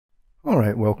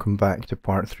Alright, welcome back to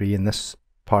part 3. In this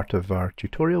part of our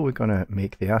tutorial we're going to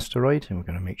make the asteroid, and we're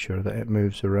going to make sure that it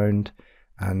moves around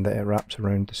and that it wraps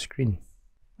around the screen.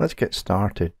 Let's get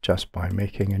started just by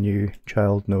making a new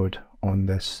child node on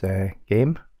this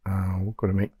game. We're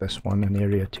going to make this one an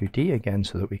area 2D again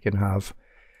so that we can have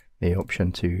the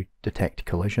option to detect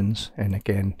collisions, and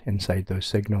again inside those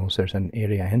signals there's an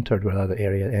area entered where other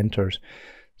area enters.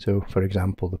 So for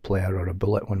example the player or a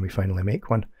bullet when we finally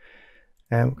make one.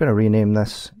 We're going to rename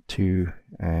this to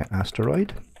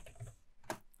Asteroid,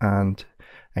 and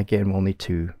again we'll need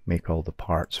to make all the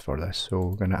parts for this. So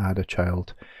we're going to add a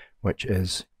child which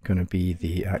is going to be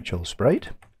the actual sprite.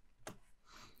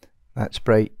 That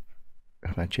sprite,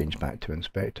 if I change back to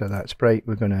inspector, that sprite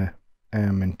we're going to,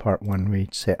 in part 1 we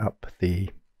set up the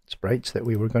sprites that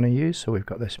we were going to use. So we've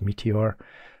got this meteor,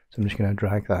 so I'm just going to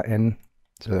drag that in.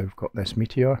 So we've got this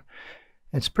meteor.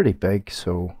 It's pretty big,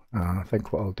 so I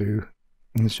think what I'll do,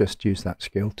 let's just use that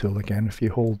scale tool again. If you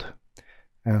hold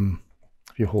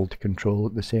control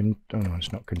at the same, oh no,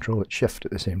 it's not control, it's shift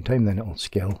at the same time, then it'll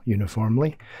scale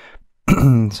uniformly.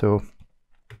 So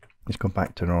let's go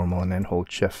back to normal and then hold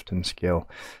shift and scale.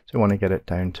 So I want to get it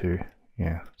down to,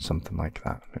 yeah, something like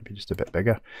that, maybe just a bit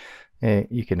bigger.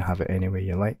 You can have it any way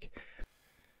you like.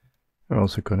 We're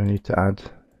also going to need to add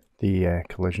the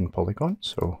collision polygon.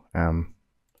 So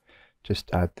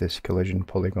just add this collision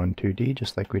polygon 2D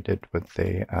just like we did with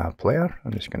the player.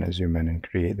 I'm just going to zoom in and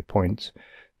create the points.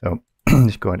 So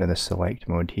just go into the select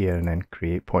mode here and then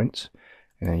create points,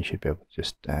 and then you should be able to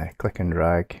just click and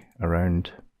drag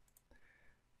around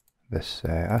this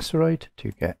asteroid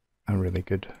to get a really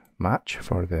good match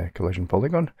for the collision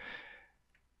polygon.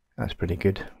 That's pretty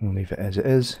good. We'll leave it as it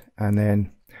is, and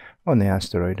then on the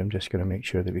asteroid I'm just going to make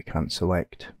sure that we can't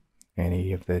select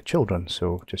any of the children,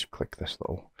 so just click this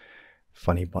little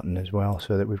funny button as well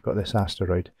so that we've got this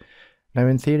asteroid. Now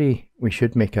in theory we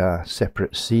should make a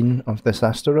separate scene of this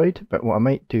asteroid, but what I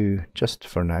might do just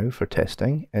for now for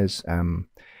testing is I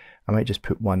might just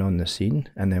put one on the scene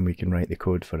and then we can write the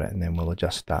code for it, and then we'll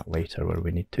adjust that later where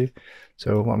we need to.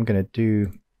 So what I'm going to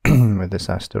do with this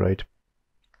asteroid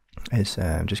is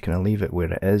I'm just going to leave it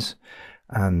where it is,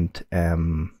 and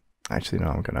actually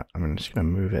no, I'm just going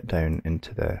to move it down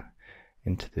into the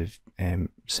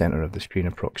center of the screen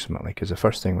approximately, because the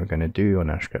first thing we're going to do on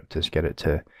our script is get it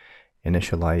to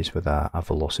initialize with a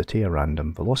velocity, a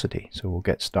random velocity. So we'll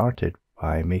get started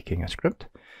by making a script.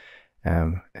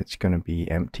 It's going to be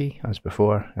empty as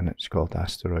before, and it's called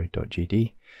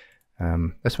asteroid.gd.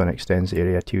 This one extends the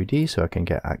area 2D so I can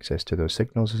get access to those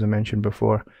signals as I mentioned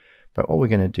before. But all we're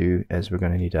going to do is we're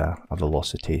going to need a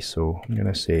velocity. So I'm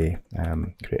going to say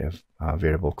create a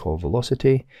variable called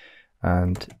velocity,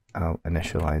 and I'll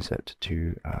initialize it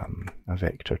to a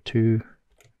vector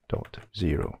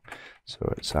 2.0.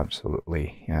 So it's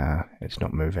absolutely, it's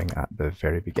not moving at the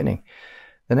very beginning.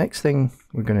 The next thing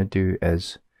we're going to do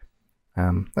is,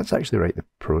 let's actually write the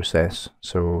process.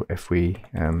 So if we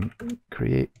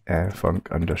create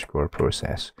func underscore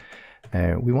process,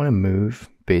 we want to move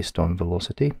based on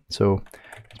velocity. So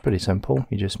it's pretty simple.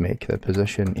 You just make the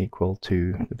position equal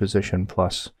to the position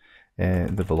plus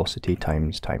the velocity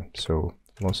times time. So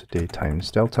velocity times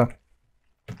delta.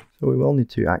 So we will need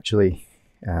to actually,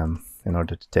 in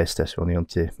order to test this, we'll need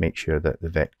to make sure that the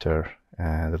vector,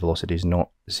 the velocity is not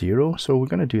 0. So we're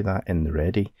going to do that in the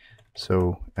ready.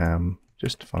 So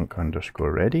just func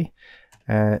underscore ready.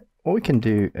 What we can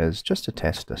do is, just to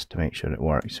test this to make sure it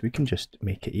works, we can just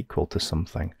make it equal to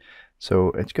something.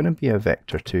 So it's going to be a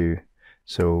vector 2.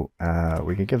 So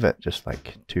we can give it just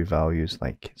like two values,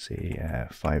 like say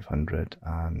 500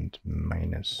 and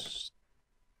minus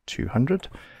 200.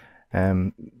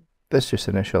 This just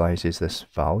initializes this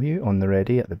value on the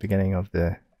ready at the beginning of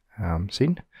the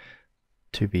scene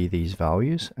to be these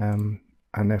values. And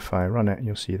if I run it,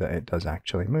 you'll see that it does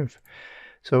actually move.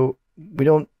 So we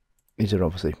don't, these are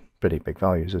obviously pretty big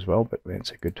values as well, but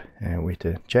it's a good way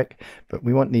to check. But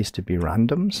we want these to be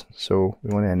randoms, so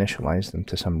we want to initialize them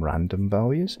to some random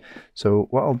values. So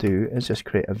what I'll do is just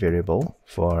create a variable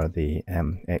for the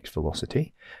x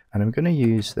velocity, and I'm going to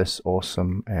use this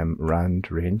awesome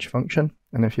rand range function.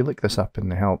 And if you look this up in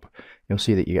the help, you'll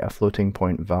see that you get a floating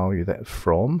point value that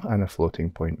from and a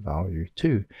floating point value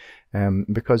to.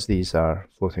 Because these are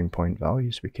floating point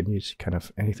values, we can use kind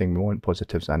of anything we want,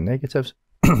 positives and negatives.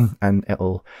 And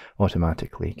it'll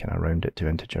automatically kind of round it to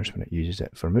integers when it uses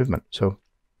it for movement. So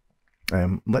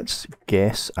let's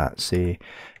guess at say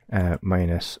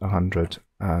minus 100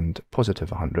 and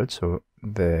positive 100. So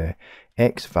the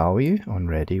x value on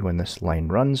ready when this line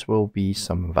runs will be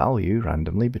some value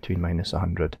randomly between minus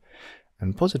 100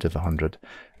 and positive 100.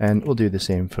 And we'll do the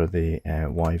same for the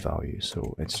y value.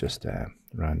 So it's just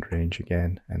rand range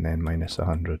again, and then minus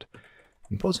 100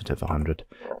 and positive 100.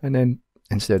 And then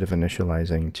instead of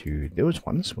initializing to those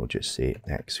ones, we'll just say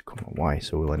x, y.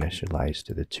 So we'll initialize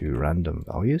to the two random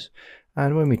values.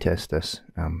 And when we test this,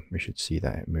 we should see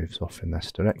that it moves off in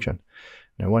this direction.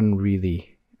 Now, one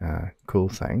really cool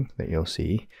thing that you'll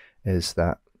see is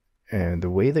that the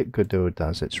way that Godot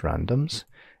does its randoms,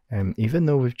 even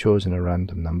though we've chosen a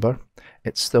random number,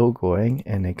 it's still going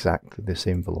in exactly the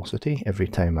same velocity every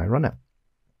time I run it.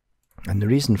 And the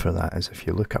reason for that is if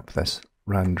you look up this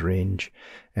rand range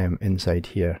inside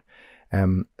here,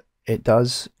 it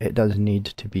does need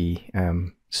to be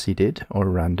seeded or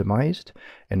randomized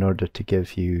in order to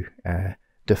give you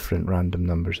different random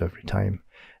numbers every time.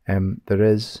 There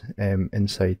is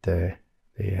inside the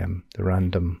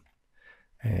random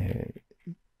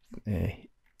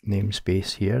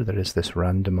namespace here, there is this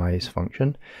randomize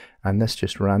function, and this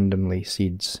just randomly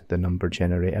seeds the number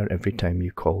generator every time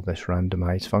you call this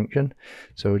randomize function.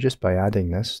 So just by adding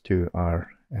this to our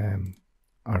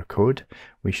code,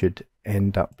 we should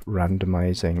end up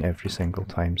randomizing every single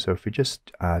time. So if we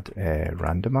just add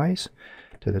randomize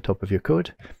to the top of your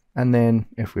code, and then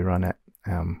if we run it,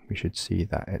 we should see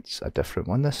that it's a different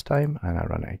one this time, and I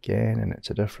run it again and it's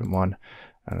a different one,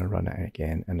 and I run it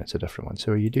again and it's a different one.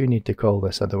 So you do need to call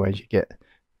this, otherwise you get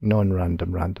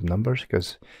non-random random numbers,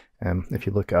 because if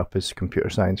you look it up as computer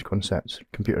science concepts,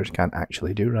 computers can't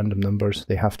actually do random numbers.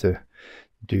 They have to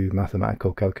do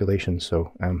mathematical calculations,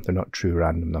 so they're not true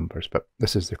random numbers, but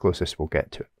this is the closest we'll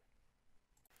get to it.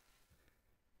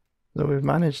 So we've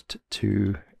managed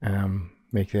to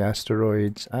make the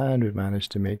asteroids, and we've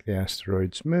managed to make the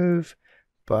asteroids move,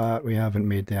 but we haven't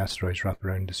made the asteroids wrap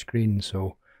around the screen,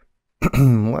 so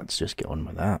let's just get on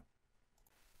with that.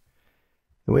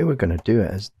 The way we're going to do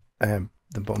it is,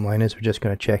 the bottom line is we're just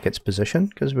going to check its position,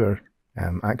 because we're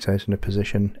accessing a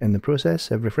position in the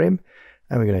process every frame,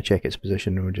 and we're going to check its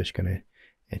position, and we're just going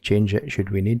to change it should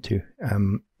we need to.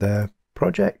 The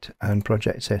project and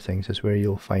project settings is where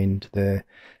you'll find the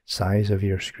size of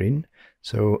your screen.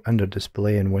 So under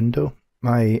display and window,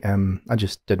 I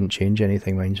just didn't change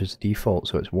anything, mine's just default,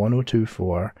 so it's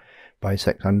 1024 by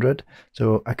 600.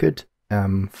 So I could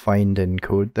find and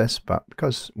code this, but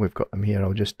because we've got them here,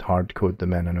 I'll just hard code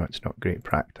them in. I know it's not great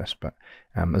practice, but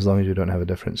as long as we don't have a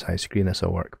different size screen, this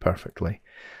will work perfectly.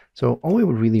 So all we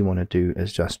really want to do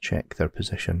is just check their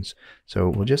positions. So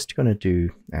we're just going to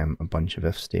do a bunch of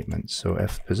if statements. So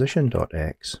if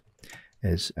position.x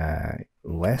is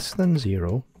less than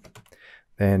 0,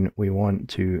 then we want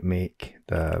to make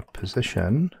the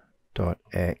position.x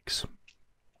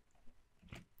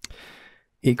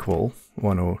equal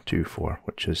 1024,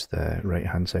 which is the right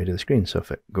hand side of the screen. So if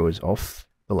it goes off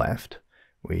the left,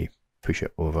 we push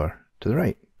it over to the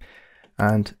right.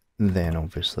 And then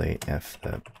obviously if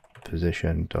the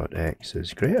position.x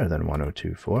is greater than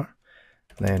 1024,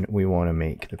 then we want to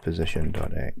make the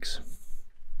position.x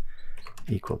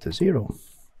equal to 0.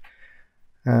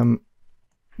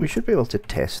 We should be able to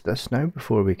test this now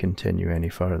before we continue any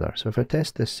further. So if I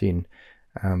test this scene,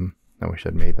 I wish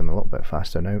I'd made them a little bit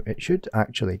faster now, it should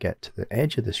actually get to the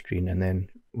edge of the screen and then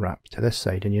wrap to this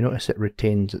side, and you notice it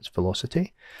retains its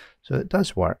velocity. So it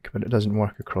does work, but it doesn't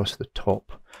work across the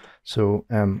top. So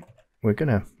we're going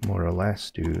to more or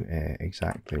less do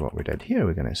exactly what we did here.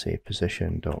 We're going to say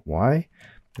position.y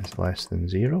is less than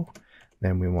 0.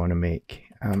 Then we want to make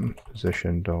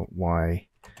position.y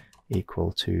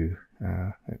equal to,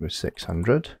 it was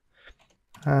 600.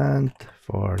 And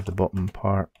for the bottom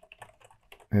part,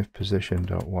 if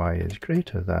position.y is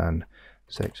greater than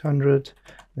 600,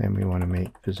 then we want to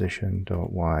make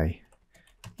position.y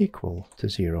equal to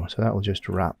 0. So that will just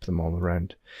wrap them all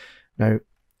around. Now,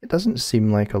 it doesn't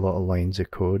seem like a lot of lines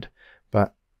of code,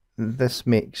 but this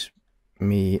makes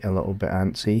me a little bit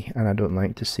antsy, and I don't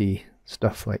like to see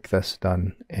stuff like this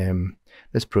done.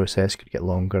 This process could get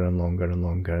longer and longer and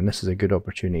longer, and this is a good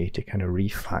opportunity to kind of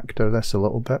refactor this a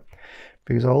little bit,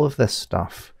 because all of this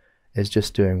stuff is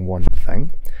just doing one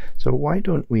thing. So why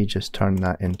don't we just turn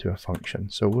that into a function?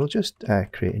 So we'll just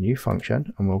create a new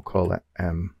function, and we'll call it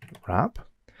wrap,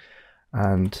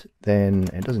 and then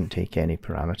it doesn't take any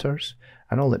parameters,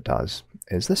 and all it does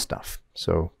is this stuff.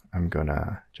 So I'm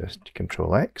gonna just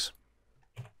Control X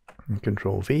and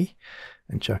Control V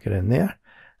and chuck it in there,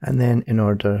 and then in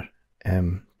order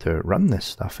to run this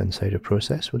stuff inside a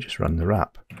process, we'll just run the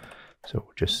wrap. So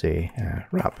we'll just say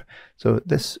wrap. So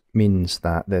this means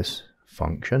that this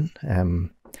function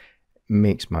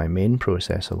makes my main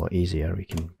process a lot easier. We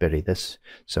can bury this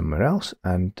somewhere else,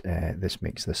 and this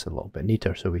makes this a little bit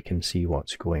neater so we can see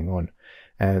what's going on.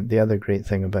 The other great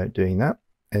thing about doing that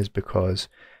is because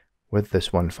with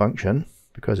this one function,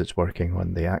 because it's working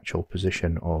on the actual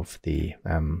position of the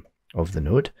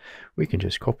node, we can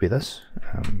just copy this,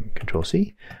 Control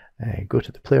C, go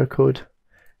to the player code,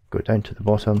 go down to the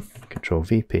bottom, Control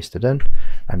V, paste it in,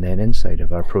 and then inside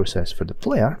of our process for the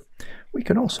player, we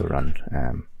can also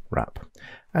run wrap,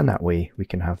 and that way we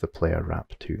can have the player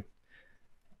wrap too.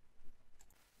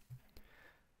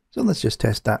 So let's just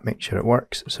test that, make sure it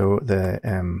works. So the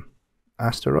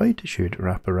asteroid should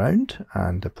wrap around,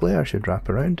 and the player should wrap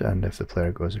around, and if the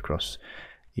player goes across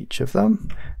each of them,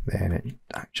 then it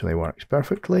actually works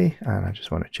perfectly. And I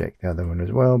just want to check the other one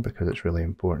as well, because it's really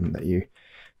important that you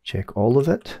check all of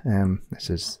it. This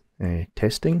is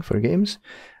testing for games,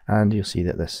 and you'll see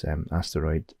that this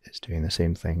asteroid is doing the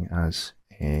same thing as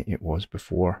it was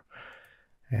before.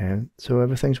 So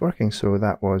everything's working. So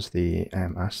that was the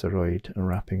asteroid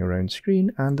wrapping around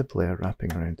screen and the player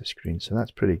wrapping around the screen. So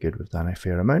that's pretty good. We've done a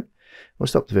fair amount. We'll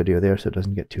stop the video there so it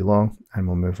doesn't get too long, and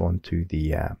we'll move on to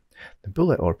the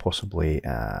bullet, or possibly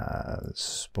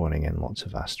spawning in lots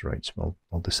of asteroids. We'll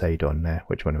decide on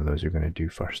which one of those we're going to do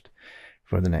first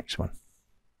for the next one.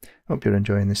 Hope you're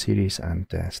enjoying the series, and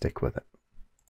stick with it.